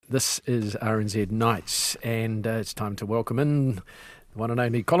This is RNZ Nights, and it's time to welcome in the one and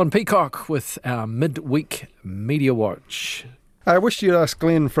only Colin Peacock with our Midweek Mediawatch. I wish you'd ask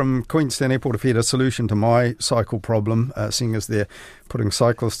Glenn from Queenstown Airport if he had a solution to my cycle problem, seeing as they're putting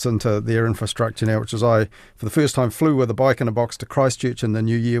cyclists into their infrastructure now, which is I, for the first time, flew with a bike in a box to Christchurch in the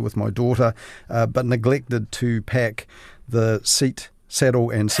new year with my daughter, but neglected to pack the saddle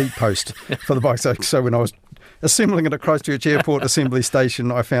and seat post for the bike. So when I was assembling at a Christchurch Airport assembly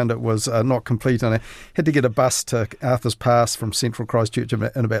station, I found it was not complete, and I had to get a bus to Arthur's Pass from central Christchurch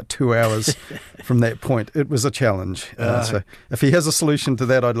in about 2 hours from that point. It was a challenge. So if he has a solution to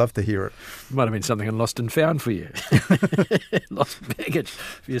that, I'd love to hear it. Might have been something in Lost and Found for you. Lost baggage.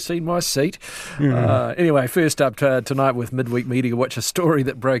 Have you seen my seat? Anyway, first up tonight with Midweek Media Watch, a story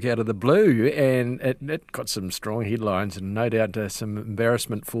that broke out of the blue, and it got some strong headlines and no doubt some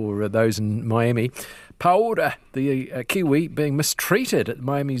embarrassment for those in Miami. Paora, the Kiwi being mistreated at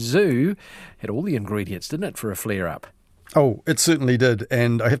Miami Zoo, had all the ingredients, didn't it, for a flare-up? Oh, it certainly did.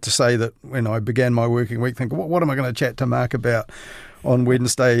 And I have to say that when I began my working week, thinking, what am I going to chat to Mark about on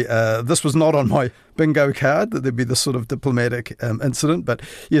Wednesday? This was not on my bingo card, that there'd be this sort of diplomatic incident. But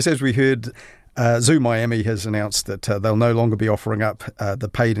yes, as we heard, Zoo Miami has announced that they'll no longer be offering up the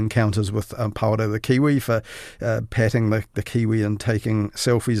paid encounters with Paora the Kiwi for patting the Kiwi and taking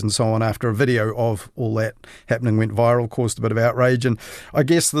selfies and so on, after a video of all that happening went viral, caused a bit of outrage. And I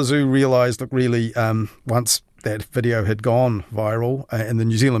guess the zoo realised that really once that video had gone viral and the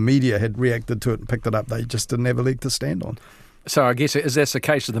New Zealand media had reacted to it and picked it up, they just didn't have a leg to stand on. So I guess, is that the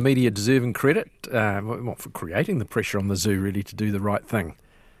case of the media deserving credit for creating the pressure on the zoo really to do the right thing?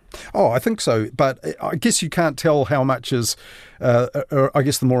 Oh, I think so. But I guess you can't tell how much is, I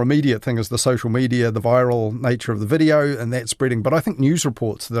guess the more immediate thing is the social media, the viral nature of the video and that spreading. But I think news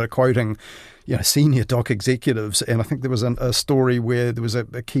reports that are quoting, senior doc executives, and I think there was a story where there was a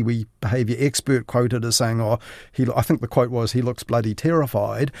Kiwi behaviour expert quoted as saying, I think the quote was, he looks bloody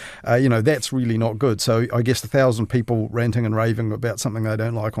terrified. That's really not good. So I guess 1,000 people ranting and raving about something they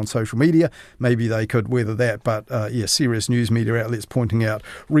don't like on social media, maybe they could weather that. But serious news media outlets pointing out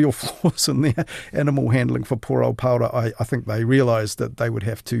real flaws in their animal handling for poor old Paora, I think they realised that they would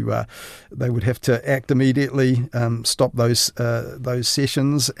have to act immediately, stop those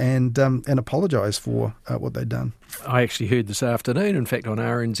sessions and apologise for what they'd done. I actually heard this afternoon, in fact, on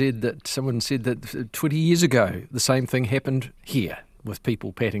RNZ, that someone said that 20 years ago the same thing happened here with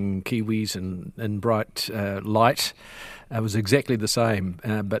people patting Kiwis in bright light. It was exactly the same,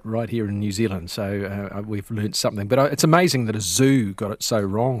 but right here in New Zealand. So we've learnt something. But it's amazing that a zoo got it so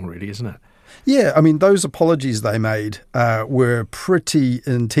wrong, really, isn't it? Yeah, I mean, those apologies they made were pretty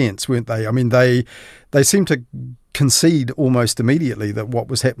intense, weren't they? I mean, they seemed to concede almost immediately that what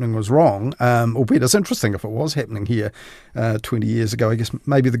was happening was wrong, albeit it's interesting if it was happening here 20 years ago. I guess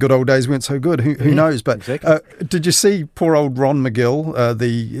maybe the good old days weren't so good. Who knows? But exactly. Did you see poor old Ron McGill?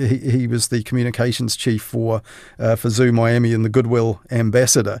 He was the communications chief for Zoo Miami and the Goodwill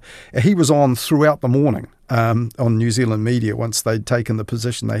ambassador. He was on throughout the morning on New Zealand media once they'd taken the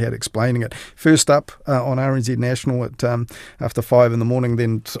position they had, explaining it. First up on RNZ National at after 5 in,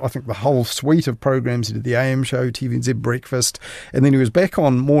 then I think the whole suite of programs. He did the AM show, TVNZ Breakfast, and then he was back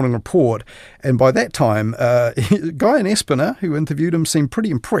on Morning Report. And by that time, Guy and Espiner, who interviewed him, seemed pretty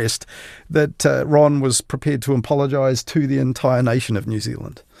impressed that Ron was prepared to apologise to the entire nation of New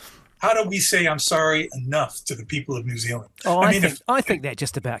Zealand. How do we say I'm sorry enough to the people of New Zealand? Oh, I think that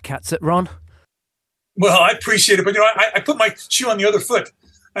just about cuts it, Ron. Well, I appreciate it, but I put my shoe on the other foot.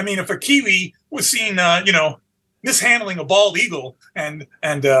 I mean, if a Kiwi was seen, mishandling a bald eagle and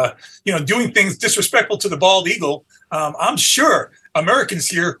doing things disrespectful to the bald eagle, I'm sure Americans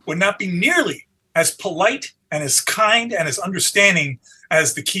here would not be nearly as polite and as kind and as understanding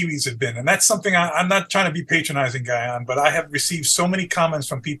as the Kiwis have been. And that's something I'm not trying to be patronizing, Guy, on, but I have received so many comments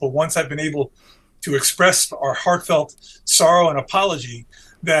from people once I've been able to express our heartfelt sorrow and apology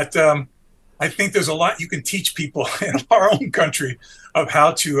that I think there's a lot you can teach people in our own country of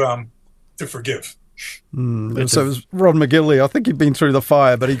how to forgive. So it was Ron McGill. I think he'd been through the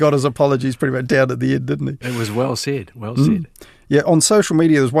fire, but he got his apologies pretty much down at the end, didn't he? It was well said. Well said. Yeah, on social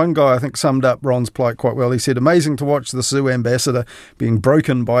media, there's one guy I think summed up Ron's plight quite well. He said, amazing to watch the zoo ambassador being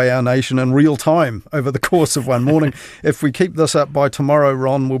broken by our nation in real time over the course of one morning. If we keep this up by tomorrow,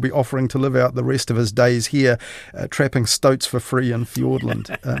 Ron will be offering to live out the rest of his days here, trapping stoats for free in Fiordland.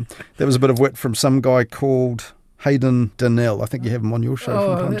 There was a bit of wit from some guy called Hayden Donnell. I think you have him on your show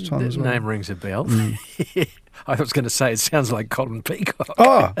from time to time as well. That name rings a bell. I was going to say it sounds like Colin Peacock.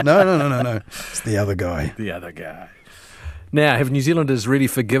 Oh, no. It's the other guy. The other guy. Now, have New Zealanders really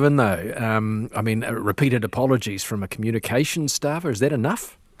forgiven, though? Repeated apologies from a communications staffer, is that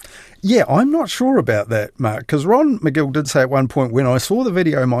enough? Yeah, I'm not sure about that, Mark, because Ron McGill did say at one point when I saw the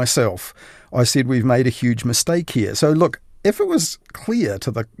video myself, I said we've made a huge mistake here. So look, if it was clear to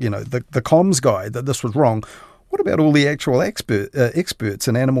the comms guy that this was wrong, what about all the actual experts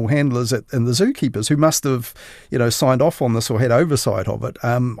and animal handlers and the zookeepers who must have, signed off on this or had oversight of it?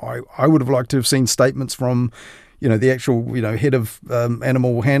 I would have liked to have seen statements from, the actual, head of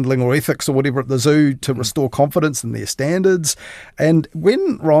animal handling or ethics or whatever at the zoo to restore confidence in their standards. And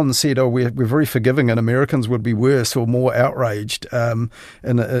when Ron said, we're very forgiving and Americans would be worse or more outraged, and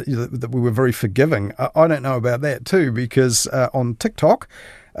that we were very forgiving, I don't know about that too, because on TikTok,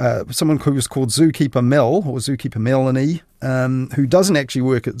 someone who was called Zookeeper Mel or Zookeeper Melanie, who doesn't actually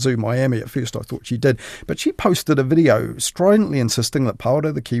work at Zoo Miami. At first I thought she did, but she posted a video stridently insisting that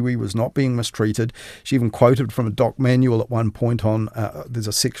Paora the kiwi was not being mistreated. She even quoted from a doc manual at one point on, there's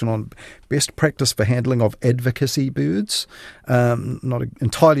a section on best practice for handling of advocacy birds. Not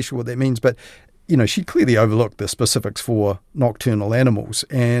entirely sure what that means, but she clearly overlooked the specifics for nocturnal animals,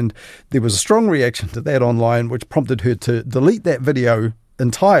 and there was a strong reaction to that online, which prompted her to delete that video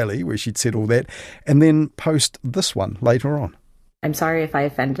entirely, where she'd said all that, and then post this one later on. I'm sorry if I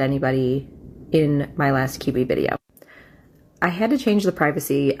offended anybody in my last Kiwi video. I had to change the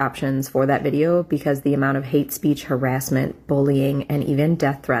privacy options for that video because the amount of hate speech, harassment, bullying, and even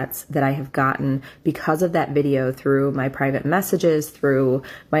death threats that I have gotten because of that video through my private messages, through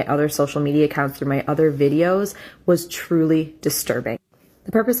my other social media accounts, through my other videos was truly disturbing.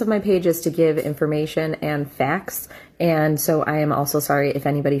 The purpose of my page is to give information and facts, and so I am also sorry if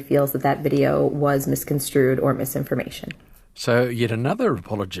anybody feels that video was misconstrued or misinformation. So yet another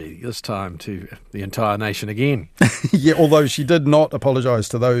apology, this time to the entire nation again. Yeah, although she did not apologise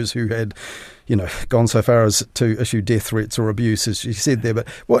to those who had, gone so far as to issue death threats or abuse, as she said there. But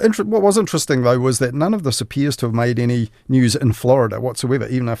what was interesting, though, was that none of this appears to have made any news in Florida whatsoever,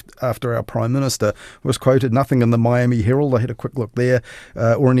 even after our Prime Minister was quoted. Nothing in the Miami Herald, I had a quick look there,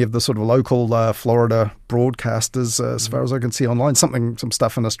 or any of the sort of local Florida broadcasters, as far as I can see online. Some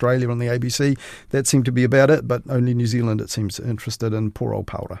stuff in Australia on the ABC. That seemed to be about it, but only New Zealand, it seems, interested in poor old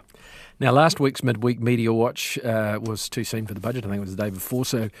Paora. Now, last week's Midweek Media Watch was too soon for the budget. I think it was the day before.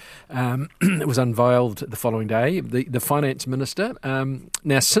 So it was unveiled the following day, the Finance Minister.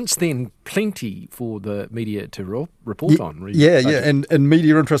 Now, since then, plenty for the media to report on. And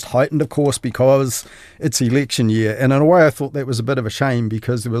media interest heightened, of course, because it's election year. And in a way, I thought that was a bit of a shame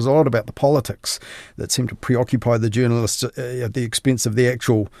because there was a lot about the politics that seemed to preoccupy the journalists at the expense of the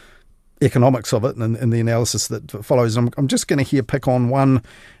actual economics of it and the analysis that follows. I'm just going to pick on one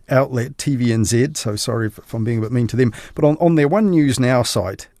outlet, TVNZ, so sorry if I'm being a bit mean to them, but on their One News Now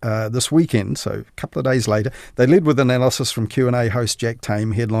site this weekend, so a couple of days later, they led with analysis from Q&A host Jack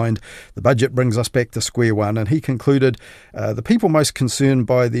Tame, headlined, "The budget brings us back to square one," and he concluded, "The people most concerned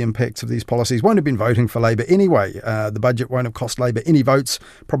by the impacts of these policies won't have been voting for Labour anyway. The budget won't have cost Labour any votes,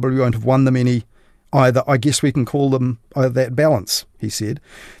 probably won't have won them any either. I guess we can call them that balance," he said.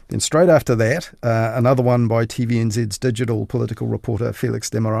 Then straight after that, another one by TVNZ's digital political reporter Felix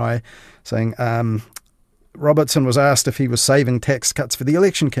Demarai saying, Robertson was asked if he was saving tax cuts for the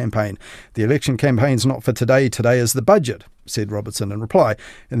election campaign. "The election campaign's not for today. Today is the budget," said Robertson in reply.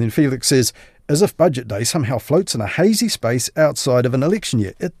 And then Felix says, "As if budget day somehow floats in a hazy space outside of an election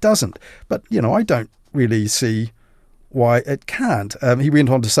year. It doesn't. But, I don't really see why it can't." He went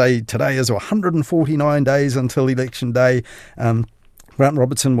on to say today is 149 days until election day. Grant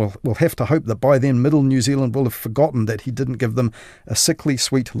Robertson will have to hope that by then Middle New Zealand will have forgotten that he didn't give them a sickly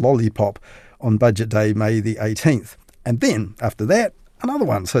sweet lollipop on budget day, May the 18th. And then, after that, another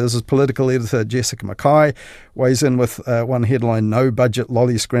one. So this is political editor Jessica Mackay weighs in with one headline, "No budget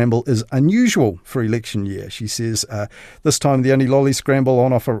lolly scramble is unusual for election year." She says this time the only lolly scramble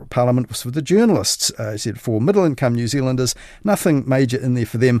on offer Parliament was for the journalists. She said for middle-income New Zealanders, nothing major in there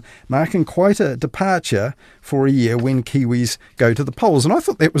for them, marking quite a departure for a year when Kiwis go to the polls. And I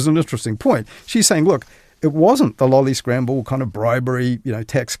thought that was an interesting point. She's saying, look, it wasn't the lolly scramble kind of bribery,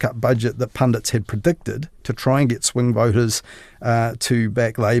 tax cut budget that pundits had predicted to try and get swing voters to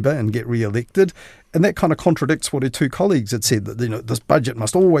back Labour and get re-elected. And that kind of contradicts what her two colleagues had said, that this budget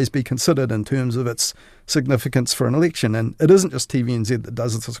must always be considered in terms of its significance for an election. And it isn't just TVNZ that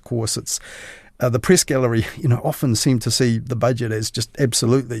does this, of course. It's the press gallery, often seem to see the budget as just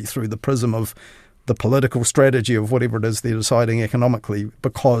absolutely through the prism of the political strategy of whatever it is they're deciding economically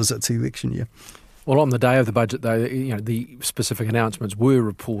because it's election year. Well, on the day of the budget, though, the specific announcements were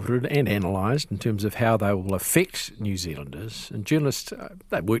reported and analysed in terms of how they will affect New Zealanders. And journalists,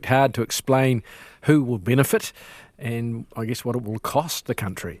 they worked hard to explain who will benefit and, I guess, what it will cost the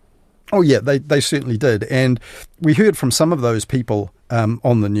country. Oh, yeah, they certainly did. And we heard from some of those people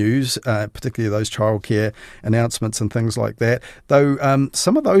on the news, particularly those childcare announcements and things like that, though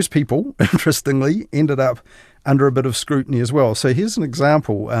some of those people, interestingly, ended up under a bit of scrutiny as well. So here's an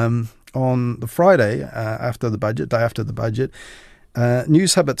example. On the Friday day after the budget,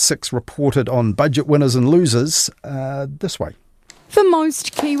 News Hub at 6 reported on budget winners and losers this way. For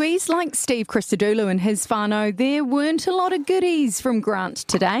most Kiwis, like Steve Christodoulou and his whānau, there weren't a lot of goodies from Grant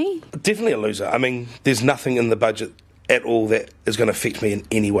today. Definitely a loser. I mean, there's nothing in the budget at all that is going to affect me in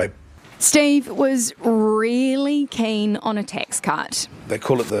any way. Steve was really keen on a tax cut. They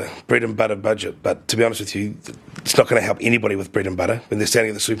call it the bread and butter budget, but to be honest with you, it's not going to help anybody with bread and butter when they're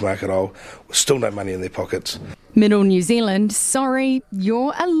standing at the supermarket aisle with still no money in their pockets. Middle New Zealand, sorry,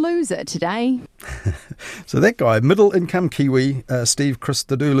 you're a loser today. So that guy, middle-income Kiwi, Steve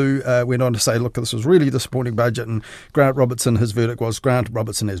Christodoulou, went on to say, look, this was really a disappointing budget, and Grant Robertson, his verdict was, Grant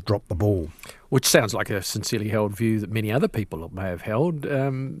Robertson has dropped the ball. Which sounds like a sincerely held view that many other people may have held.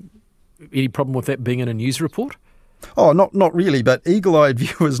 Any problem with that being in a news report? Oh, not really, but eagle-eyed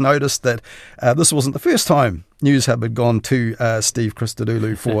viewers noticed that this wasn't the first time News Hub had gone to Steve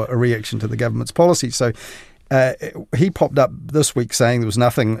Christodoulou for a reaction to the government's policy. So he popped up this week saying there was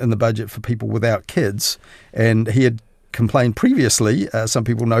nothing in the budget for people without kids, and he had complained previously, some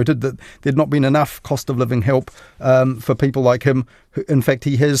people noted, that there'd not been enough cost of living help for people like him. In fact,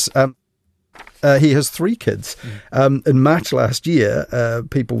 he has 3 kids. In March last year,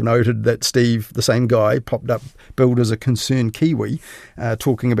 people noted that Steve, the same guy, popped up billed as a concerned Kiwi,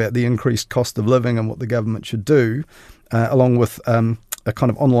 talking about the increased cost of living and what the government should do, along with a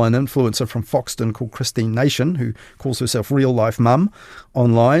kind of online influencer from Foxton called Christine Nation, who calls herself Real Life Mum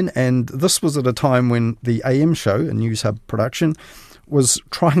online. And this was at a time when the AM show, a News Hub production, was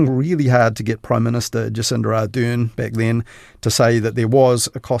trying really hard to get Prime Minister Jacinda Ardern back then to say that there was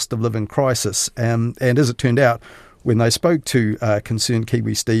a cost of living crisis. And as it turned out, when they spoke to concerned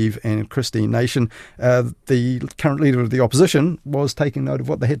Kiwi Steve and Christine Nation, the current leader of the opposition was taking note of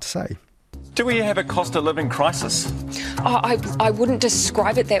what they had to say. Do we have a cost of living crisis? I wouldn't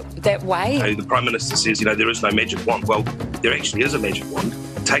describe it that way. The Prime Minister says, there is no magic wand. Well, there actually is a magic wand.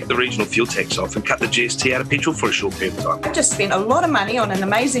 Take the regional fuel tax off and cut the GST out of petrol for a short period of time. I've just spent a lot of money on an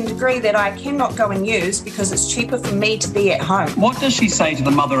amazing degree that I cannot go and use because it's cheaper for me to be at home. What does she say to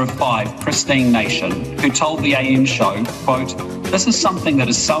the mother of 5, Christine Nation, who told the AM show, quote, "This is something that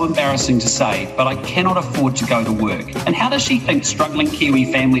is so embarrassing to say, but I cannot afford to go to work." And how does she think struggling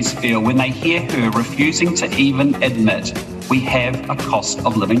Kiwi families feel when they hear her refusing to even admit we have a cost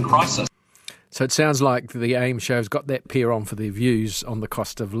of living crisis? So it sounds like the AIM show's got that pair on for their views on the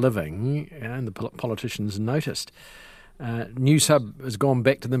cost of living, and the politicians noticed. News Hub has gone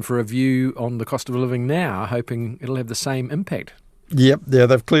back to them for a view on the cost of living now, hoping it'll have the same impact. Yep, yeah,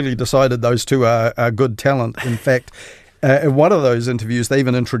 they've clearly decided those two are good talent. In fact, in one of those interviews, they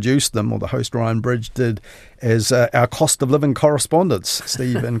even introduced them, or the host Ryan Bridge did, as our cost of living correspondents,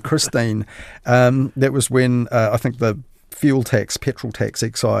 Steve and Christine. That was when I think the petrol tax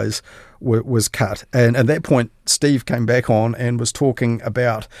excise was cut. And at that point, Steve came back on and was talking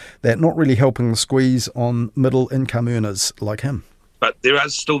about that not really helping the squeeze on middle income earners like him. But there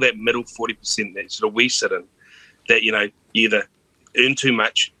is still that middle 40% that sort of we sit in, that, you either earn too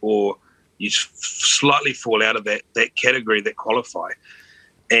much or you slightly fall out of that category that qualify.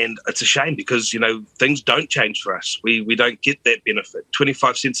 And it's a shame because, things don't change for us. We don't get that benefit.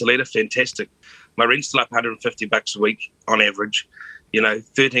 25 cents a litre, fantastic. My rent's still up $150 a week on average.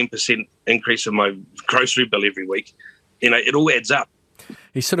 13% increase in my grocery bill every week. It all adds up.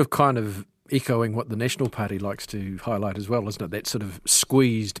 He's sort of kind of echoing what the National Party likes to highlight as well, isn't it? That sort of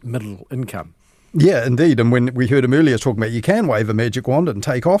squeezed middle income. Yeah, indeed. And when we heard him earlier talking about you can wave a magic wand and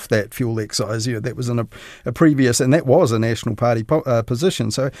take off that fuel excise, that was in a previous, and that was a National Party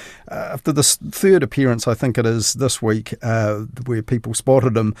position. So after this third appearance, I think it is this week, where people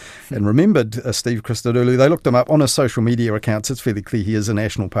spotted him and remembered Steve Christodoulou, they looked him up on his social media accounts. It's fairly clear he is a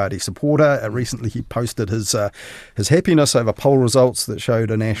National Party supporter. Recently he posted his happiness over poll results that showed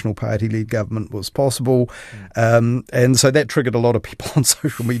a National Party-led government was possible. And so that triggered a lot of people on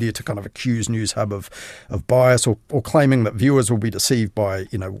social media to kind of accuse News Hub of bias or claiming that viewers will be deceived by,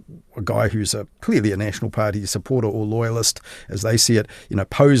 a guy who's clearly a National Party supporter or loyalist, as they see it,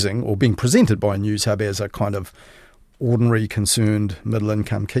 posing or being presented by News Hub as a kind of ordinary, concerned,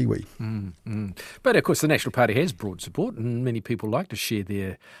 middle-income Kiwi. But, of course, the National Party has broad support, and many people like to share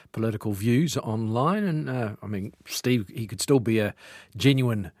their political views online. And, Steve, he could still be a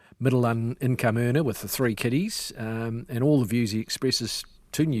genuine middle-income earner with the 3 kiddies, and all the views he expresses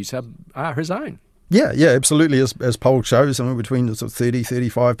to News Hub are his own. Yeah, absolutely. As poll shows, somewhere between the sort of 30,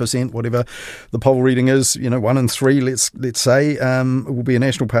 35%, whatever the poll reading is, 1 in 3, let's say, will be a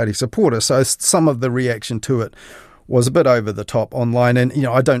National Party supporter. So some of the reaction to it was a bit over the top online. And,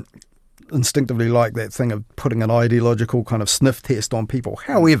 I don't instinctively like that thing of putting an ideological kind of sniff test on people.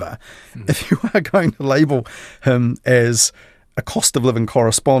 However, if you are going to label him as a cost of living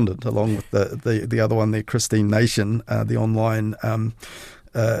correspondent, along with the other one there, Christine Nation, the online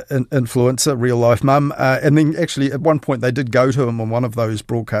influencer, real life mum, and then actually at one point they did go to him on one of those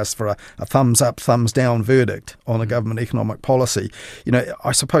broadcasts for a thumbs up, thumbs down verdict on a government economic policy.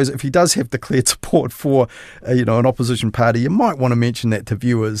 I suppose if he does have declared support for an opposition party, you might want to mention that to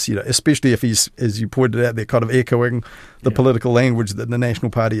viewers, especially if he's, as you pointed out, they're kind of echoing the political language that the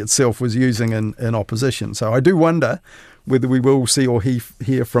National Party itself was using in opposition. So I do wonder whether we will see or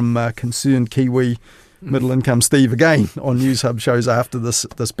hear from concerned Kiwi middle-income Steve again on News Hub shows after this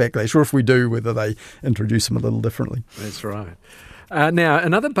backlash, or if we do, whether they introduce him a little differently. That's right. Now,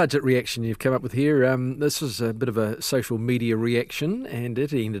 another budget reaction you've come up with here, this was a bit of a social media reaction, and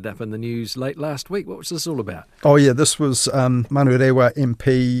it ended up in the news late last week. What was this all about? Oh, yeah, this was Manurewa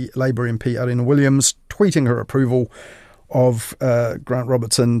MP, Labour MP Arena Williams, tweeting her approval of Grant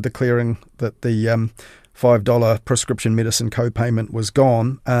Robertson declaring that the $5 prescription medicine co-payment was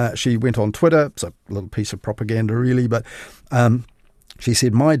gone. She went on Twitter. It's a little piece of propaganda, really, but she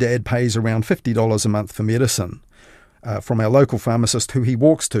said, "My dad pays around $50 a month for medicine from our local pharmacist who he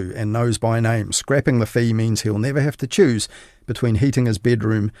walks to and knows by name. Scrapping the fee means he'll never have to choose between heating his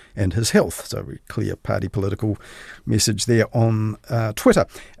bedroom and his health." So a clear party political message there on Twitter.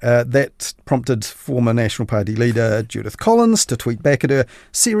 That prompted former National Party leader Judith Collins to tweet back at her,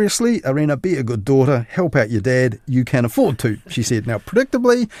 "Seriously, Arena, be a good daughter. Help out your dad. You can afford to," she said. Now,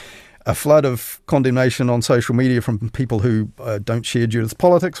 predictably, a flood of condemnation on social media from people who don't share Judith's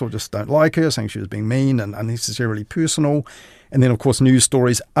politics or just don't like her, saying she was being mean and unnecessarily personal. And then, of course, news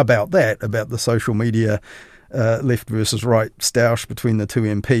stories about the social media left versus right stoush between the two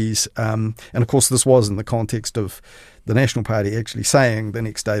MPs. And, of course, this was in the context of the National Party actually saying the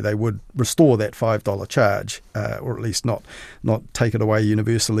next day they would restore that $5 charge, or at least not take it away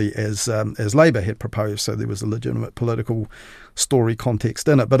universally as Labour had proposed. So there was a legitimate political story context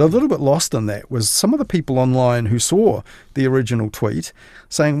in it. But a little bit lost in that was some of the people online who saw the original tweet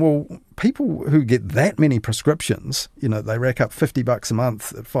saying, well, people who get that many prescriptions, they rack up $50 a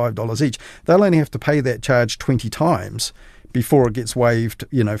month at $5 each, they'll only have to pay that charge 20 times before it gets waived,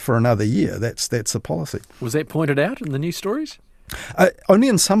 for another year. That's the policy. Was that pointed out in the news stories? Only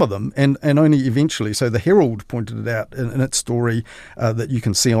in some of them, and only eventually. So the Herald pointed it out in its story that you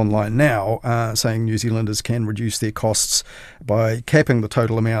can see online now, saying New Zealanders can reduce their costs by capping the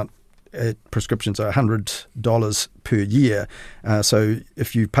total amount. Prescriptions are $100 per year. So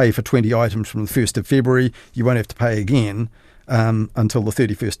if you pay for 20 items from the 1st of February, you won't have to pay again until the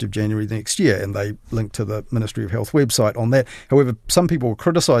 31st of January next year, and they link to the Ministry of Health website on that. However, some people were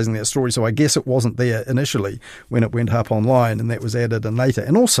criticising that story, so I guess it wasn't there initially when it went up online, and that was added in later.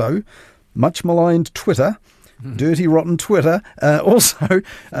 And also, much maligned Twitter, dirty, rotten Twitter, also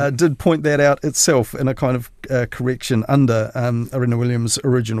did point that out itself in a kind of correction under Arena Williams'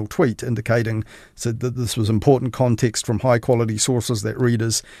 original tweet, indicating that this was important context from high-quality sources that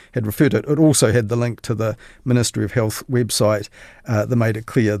readers had referred to. It also had the link to the Ministry of Health website that made it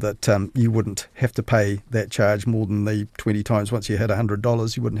clear that you wouldn't have to pay that charge more than the 20 times. Once you had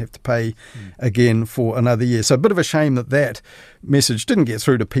 $100, you wouldn't have to pay again for another year. So a bit of a shame that message didn't get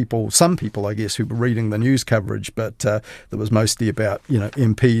through to some people, I guess, who were reading the news coverage, but that was mostly about,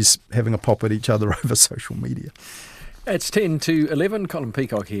 MPs having a pop at each other over social media. It's 10 to 11. Colin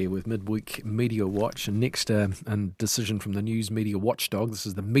Peacock here with Midweek Media Watch. And next, a decision from the News Media Watchdog. This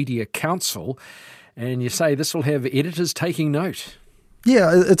is the Media Council. And you say this will have editors taking note.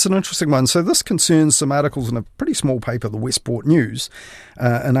 Yeah, it's an interesting one. So this concerns some articles in a pretty small paper, the Westport News,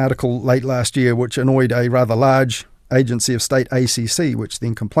 an article late last year which annoyed a rather large Agency of State, ACC, which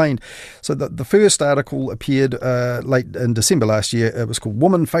then complained. So the first article appeared late in December last year. It was called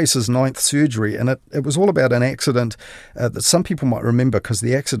 "Woman Faces Ninth Surgery," and it was all about an accident that some people might remember because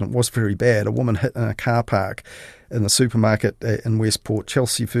the accident was very bad. A woman hit in a car park in the supermarket in Westport.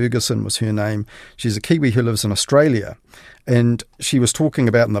 Chelsea Ferguson was her name. She's a Kiwi who lives in Australia. And she was talking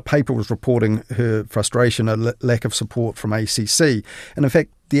about, and the paper was reporting her frustration, a lack of support from ACC. And in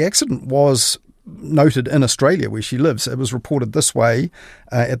fact, the accident was noted in Australia where she lives. It was reported this way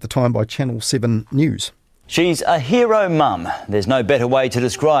at the time by Channel 7 News. She's a hero mum. There's no better way to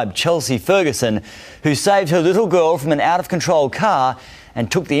describe Chelsea Ferguson, who saved her little girl from an out-of-control car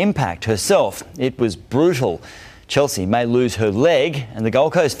and took the impact herself. It was brutal. Chelsea may lose her leg, and the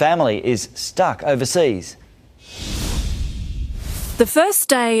Gold Coast family is stuck overseas. The first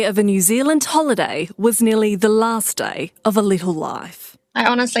day of a New Zealand holiday was nearly the last day of a little life. I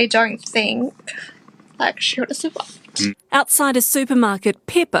honestly don't think she would have survived. Outside a supermarket,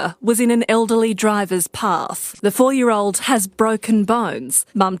 Pepper was in an elderly driver's path. The 4-year-old has broken bones.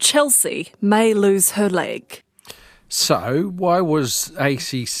 Mum Chelsea may lose her leg. So, why was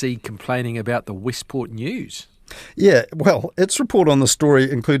ACC complaining about the Westport News? Yeah, well, its report on the story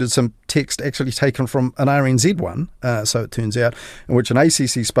included some text actually taken from an RNZ one, so it turns out, in which an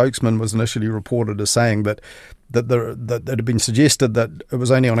ACC spokesman was initially reported as saying that it had been suggested that it was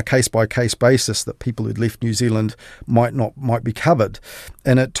only on a case-by-case basis that people who'd left New Zealand might be covered.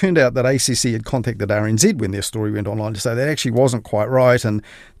 And it turned out that ACC had contacted RNZ when their story went online to say that actually wasn't quite right, and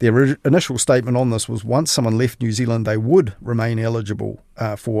their initial statement on this was once someone left New Zealand, they would remain eligible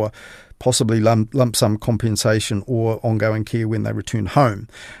for possibly lump sum compensation or ongoing care when they return home.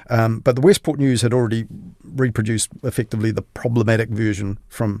 But the Westport News had already reproduced effectively the problematic version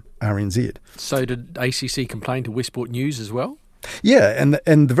from RNZ. So did ACC complain to Westport News as well? Yeah,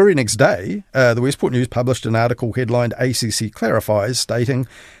 and the very next day, the Westport News published an article headlined ACC Clarifies, stating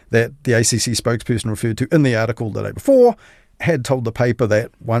that the ACC spokesperson referred to in the article the day before had told the paper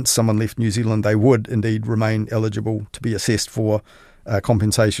that once someone left New Zealand, they would indeed remain eligible to be assessed for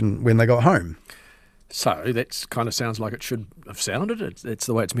compensation when they got home. So that kind of sounds like it should have sounded. It's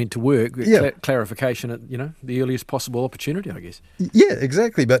the way it's meant to work. Yeah. Clarification at the earliest possible opportunity, I guess. Yeah,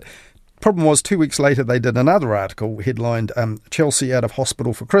 exactly. But problem was 2 weeks later they did another article headlined Chelsea Out of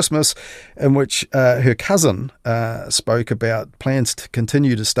Hospital for Christmas, in which her cousin spoke about plans to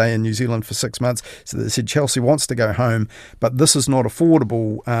continue to stay in New Zealand for 6 months. So they said Chelsea wants to go home, but this is not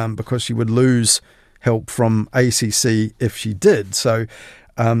affordable because she would lose help from ACC if she did. So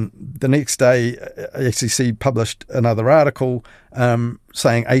the next day, ACC published another article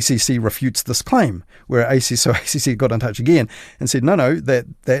saying ACC refutes this claim, where ACC got in touch again and said, no,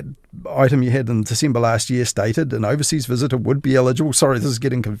 that item you had in December last year stated an overseas visitor would be eligible. Sorry, this is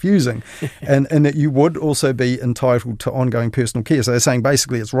getting confusing. and that you would also be entitled to ongoing personal care. So they're saying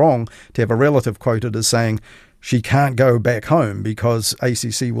basically it's wrong to have a relative quoted as saying she can't go back home because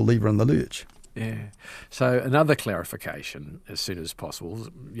ACC will leave her in the lurch. Yeah. So another clarification as soon as possible.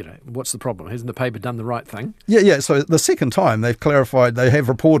 What's the problem? Hasn't the paper done the right thing? Yeah. So the second time they've clarified, they have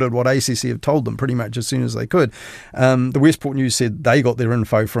reported what ACC have told them pretty much as soon as they could. The Westport News said they got their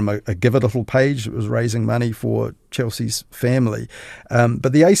info from a Give a Little page that was raising money for Chelsea's family.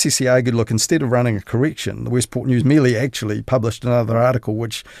 But the ACC argued, look, instead of running a correction, the Westport News merely actually published another article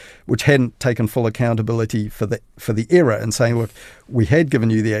which hadn't taken full accountability for the error and saying, look, we had given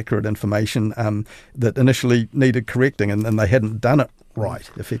you the accurate information that initially needed correcting, and they hadn't done it right,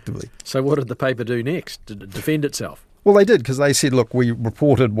 effectively. So what did the paper do next? Did it defend itself? Well, they did, because they said, look, we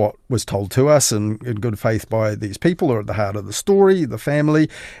reported what was told to us in good faith by these people who are at the heart of the story, the family.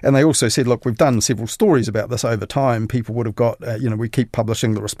 And they also said, look, we've done several stories about this over time. People would have got, we keep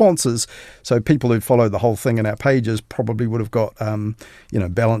publishing the responses. So people who follow the whole thing in our pages probably would have got,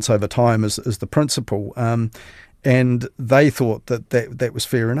 balance over time as the principle. And they thought that was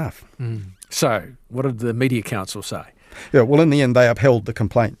fair enough. So what did the Media Council say? Yeah, well, in the end, they upheld the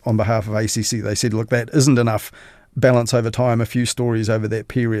complaint on behalf of ACC. They said, look, that isn't enough balance over time, a few stories over that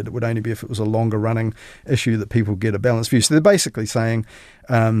period. It would only be if it was a longer running issue that people get a balanced view. So they're basically saying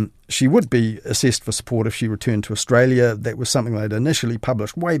she would be assessed for support if she returned to Australia. That was something they'd initially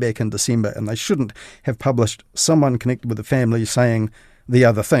published way back in December, and they shouldn't have published someone connected with the family saying the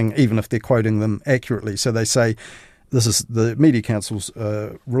other thing, even if they're quoting them accurately. So they say, this is the Media Council's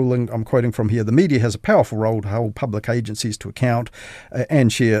ruling. I'm quoting from here. The media has a powerful role to hold public agencies to account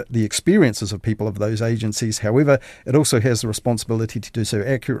and share the experiences of people of those agencies. However, it also has the responsibility to do so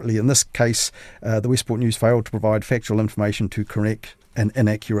accurately. In this case, the Westport News failed to provide factual information to correct an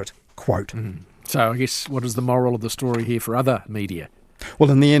inaccurate quote. So I guess what is the moral of the story here for other media?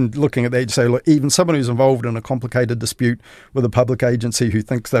 Well, in the end, looking at that, you say, look, even someone who's involved in a complicated dispute with a public agency who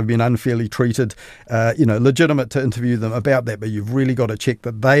thinks they've been unfairly treated, legitimate to interview them about that, but you've really got to check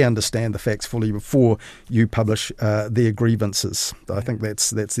that they understand the facts fully before you publish their grievances. I think that's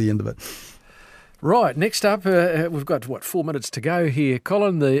the end of it. Right, next up, we've got, 4 minutes to go here.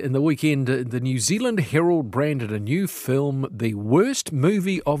 Colin, in the weekend, the New Zealand Herald branded a new film the worst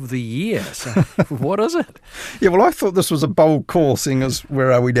movie of the year. So what is it? Yeah, well, I thought this was a bold call, seeing as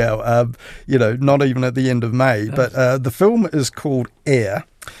where are we now? Not even at the end of May. But the film is called Air.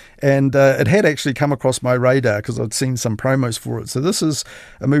 And it had actually come across my radar because I'd seen some promos for it. So this is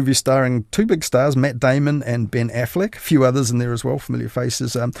a movie starring two big stars, Matt Damon and Ben Affleck, a few others in there as well, familiar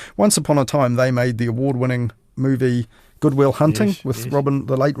faces. Once upon a time, they made the award-winning movie Good Will Hunting with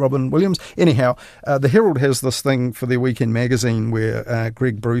the late Robin Williams. Anyhow, the Herald has this thing for their weekend magazine where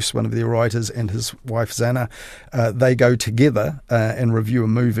Greg Bruce, one of their writers, and his wife Zana, they go together and review a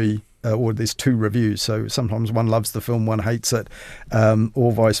movie. Or there's two reviews, so sometimes one loves the film, one hates it,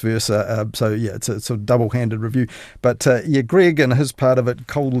 or vice versa. It's a double-handed review. But Greg and his part of it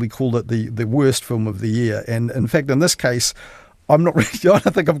coldly called it the worst film of the year. And in fact, in this case, I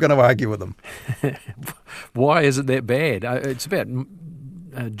don't think I'm going to argue with him. Why is it that bad? It's about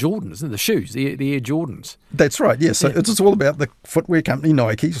Jordans, isn't it? The shoes, the Air Jordans. That's right, yes. So it's all about the footwear company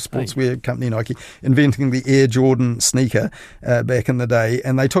Nike, sportswear company Nike, inventing the Air Jordan sneaker back in the day.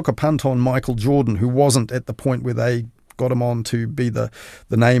 And they took a punt on Michael Jordan, who wasn't at the point where they got him on to be the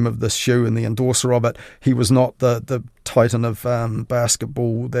name of this shoe and the endorser of it. He was not the titan of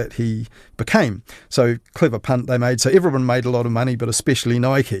basketball that he became. So clever punt they made. So everyone made a lot of money, but especially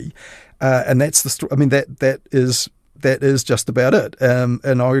Nike. And that's the story. I mean, that is just about it.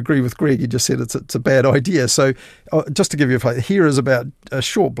 And I agree with Greg. He just said it's a bad idea. So just to give you a flavor, here is about a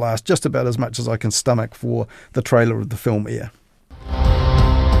short blast, just about as much as I can stomach for the trailer of the film Air.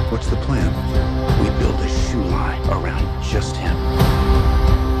 What's the plan? We build a shoe line around just him.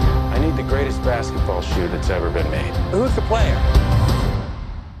 I need the greatest basketball shoe that's ever been made. Who's the player?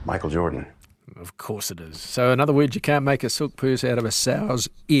 Michael Jordan. Of course it is. So in other words, you can't make a silk purse out of a sow's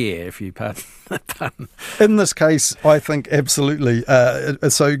ear, if you pardon the pun. In this case, I think absolutely.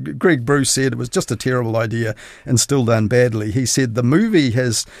 So Greg Bruce said it was just a terrible idea and still done badly. He said the movie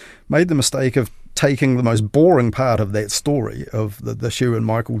has made the mistake of taking the most boring part of that story of the shoe and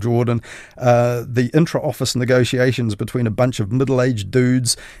Michael Jordan, the intra-office negotiations between a bunch of middle-aged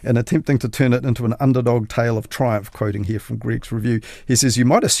dudes, and attempting to turn it into an underdog tale of triumph, quoting here from Greg's review. He says, you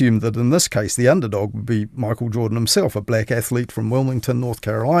might assume that in this case the underdog would be Michael Jordan himself, a black athlete from Wilmington, North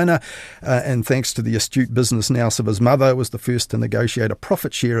Carolina, and thanks to the astute business nous of his mother, was the first to negotiate a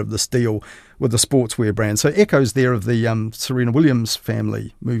profit share of this deal with the sportswear brand. So echoes there of the Serena Williams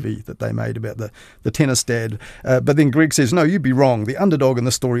family movie that they made about the tennis dad. But then Greg says, no, you'd be wrong. The underdog in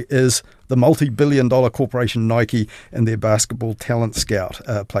the story is the multi-billion-dollar corporation Nike and their basketball talent scout,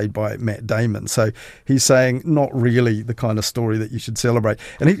 played by Matt Damon. So he's saying not really the kind of story that you should celebrate.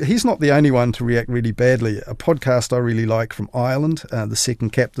 And he's not the only one to react really badly. A podcast I really like from Ireland, the Second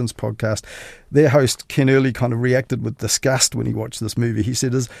Captains podcast, their host Ken Early kind of reacted with disgust when he watched this movie. He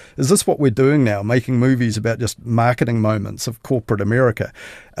said, is this what we're doing now, making movies about just marketing moments of corporate America?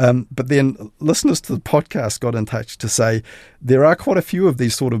 But then listeners to the podcast got in touch to say there are quite a few of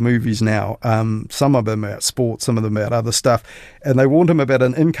these sort of movies now, some of them about sports, some of them about other stuff, and they warned him about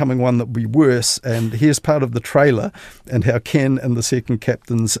an incoming one that would be worse. And here's part of the trailer and how Ken and the Second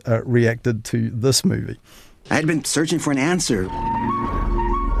Captains reacted to this movie. I had been searching for an answer,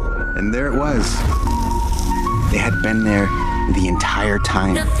 and there it was. They had been there the entire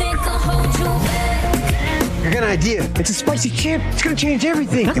time. I got an idea. It's a spicy chip. It's going to change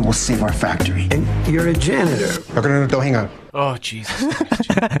everything. It will save our factory. And you're a janitor. No, hang on. Oh, Jesus.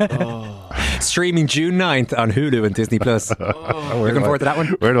 Streaming June 9th on Hulu and Disney+. Looking forward to that one.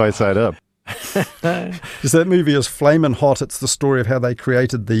 Where do I sign up? Because that movie is Flamin' Hot. It's the story of how they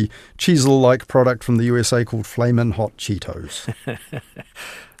created the Cheezel-like product from the USA called Flamin' Hot Cheetos.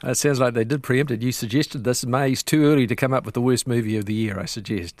 It sounds like they did preempt it. You suggested this. May's too early to come up with the worst movie of the year, I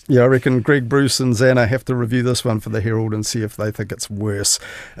suggest. Yeah, I reckon Greg Bruce and Zana have to review this one for the Herald and see if they think it's worse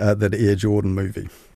than Air Jordan movie.